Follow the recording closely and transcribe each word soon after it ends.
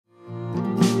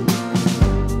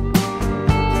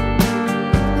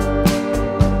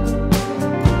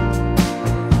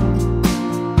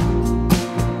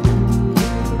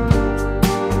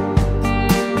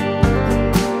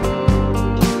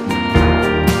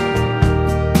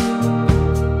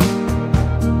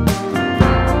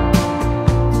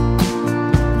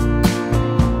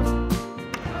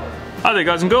Hey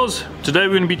guys and girls, today we're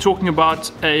going to be talking about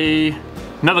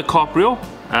another carp reel,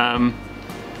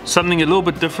 something a little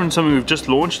bit different, something we've just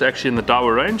launched actually in the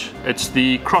Daiwa range. It's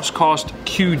the Crosscast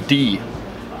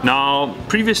QD. Now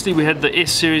previously we had the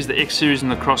S series, the X series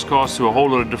and the Crosscast, so a whole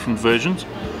lot of different versions.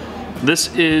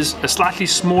 This is a slightly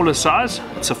smaller size,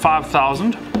 it's a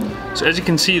 5000. So as you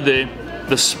can see there,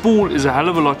 the spool is a hell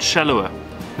of a lot shallower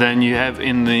than you have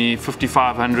in the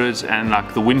 5500s and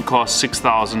like the Windcast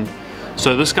 6000.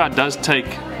 So this guy does take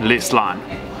less line.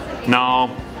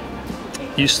 Now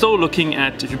you're still looking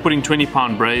at, if you're putting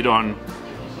 20-pound braid on,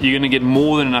 you're going to get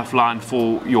more than enough line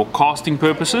for your casting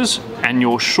purposes and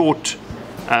your short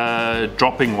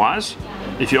dropping wise,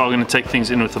 if you are going to take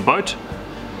things in with a boat.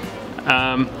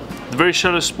 The very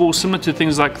shallow spool, similar to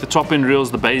things like the top end reels,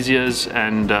 the Beziers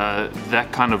and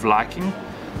that kind of liking,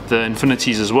 the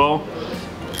Infinities as well.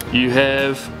 You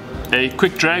have a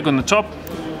quick drag on the top,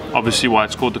 obviously why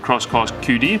it's called the Crosscast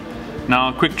QD.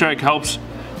 Now quick drag helps,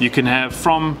 you can have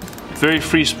from very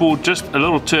free spool, just a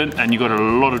little turn and you got a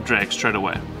lot of drag straight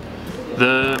away.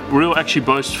 The reel actually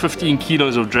boasts 15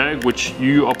 kilos of drag, which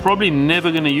you are probably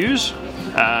never going to use,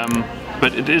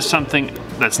 but it is something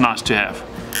that's nice to have.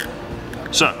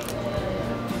 So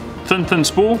thin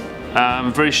spool,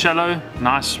 very shallow,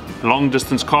 nice long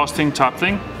distance casting type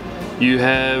thing. You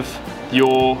have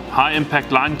your high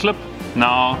impact line clip.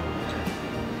 Now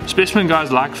specimen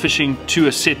guys like fishing to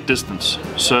a set distance,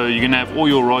 so you're going to have all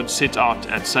your rods set out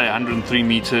at say 103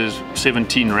 meters,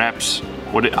 17 wraps,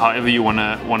 however you want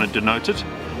to denote it.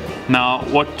 Now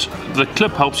what the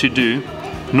clip helps you do,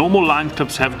 normal line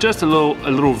clips have just a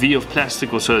little V of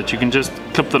plastic or so that you can just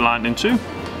clip the line into.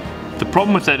 The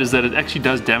problem with that is that it actually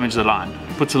does damage the line.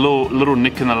 It puts a little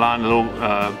nick in the line,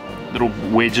 a little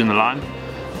wedge in the line.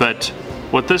 But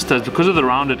what this does, because of the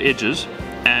rounded edges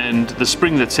and the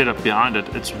spring that's set up behind it,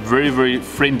 it's very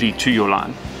friendly to your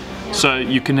line. So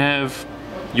you can have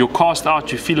your cast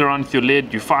out, you feel around with your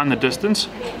lead, you find the distance,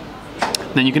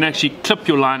 then you can actually clip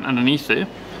your line underneath there,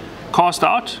 cast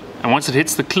out, and once it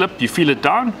hits the clip you feel it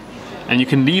down, and you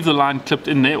can leave the line clipped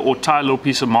in there or tie a little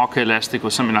piece of marker elastic or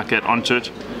something like that onto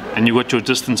it, and you've got your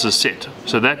distances set.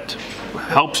 So that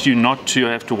helps you not to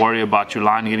have to worry about your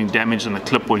line getting damaged in the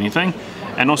clip or anything.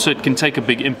 And also it can take a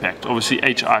big impact, obviously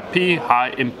HIP,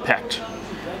 high impact,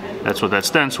 that's what that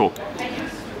stands for.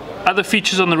 Other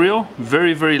features on the reel,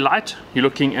 very light. You're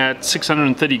looking at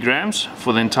 630 grams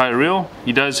for the entire reel.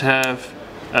 He does have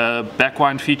a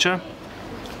backwind feature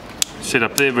set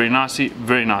up there very nicely,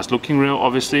 very nice looking reel.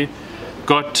 Obviously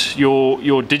got your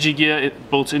digi gear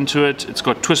built into it. It's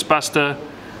got twist buster.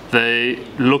 They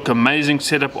look amazing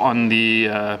set up on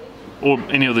the or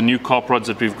any of the new carp rods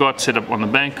that we've got set up on the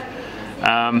bank.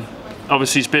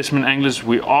 Obviously specimen anglers,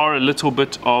 we are a little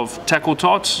bit of tackle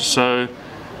tarts, so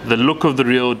the look of the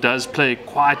reel does play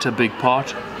quite a big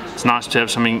part. It's nice to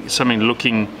have something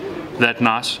looking that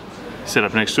nice set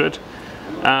up next to it.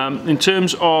 In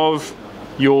terms of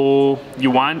your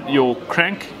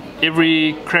crank,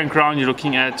 every crank round you're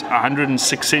looking at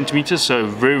 106 centimeters, so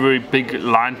very big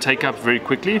line take up very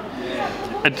quickly.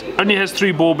 It only has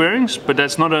 3 ball bearings, but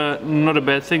that's not a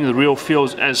bad thing. The reel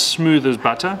feels as smooth as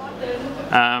butter.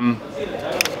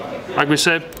 Like we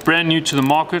said, brand new to the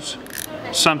market,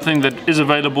 something that is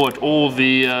available at all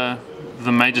the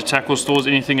major tackle stores.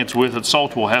 Anything that's worth its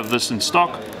salt will have this in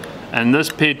stock, and this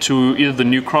paired to either the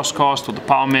new Crosscast or the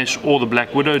Power Mesh or the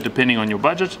Black Widow, depending on your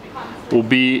budget, will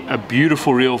be a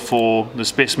beautiful reel for the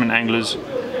specimen anglers.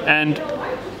 And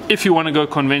if you want to go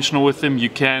conventional with them, you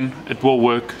can. It will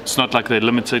work. It's not like they're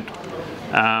limited.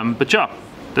 But yeah,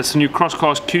 that's the new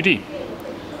Crosscast QD.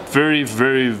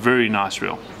 Very nice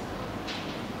reel.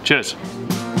 Cheers.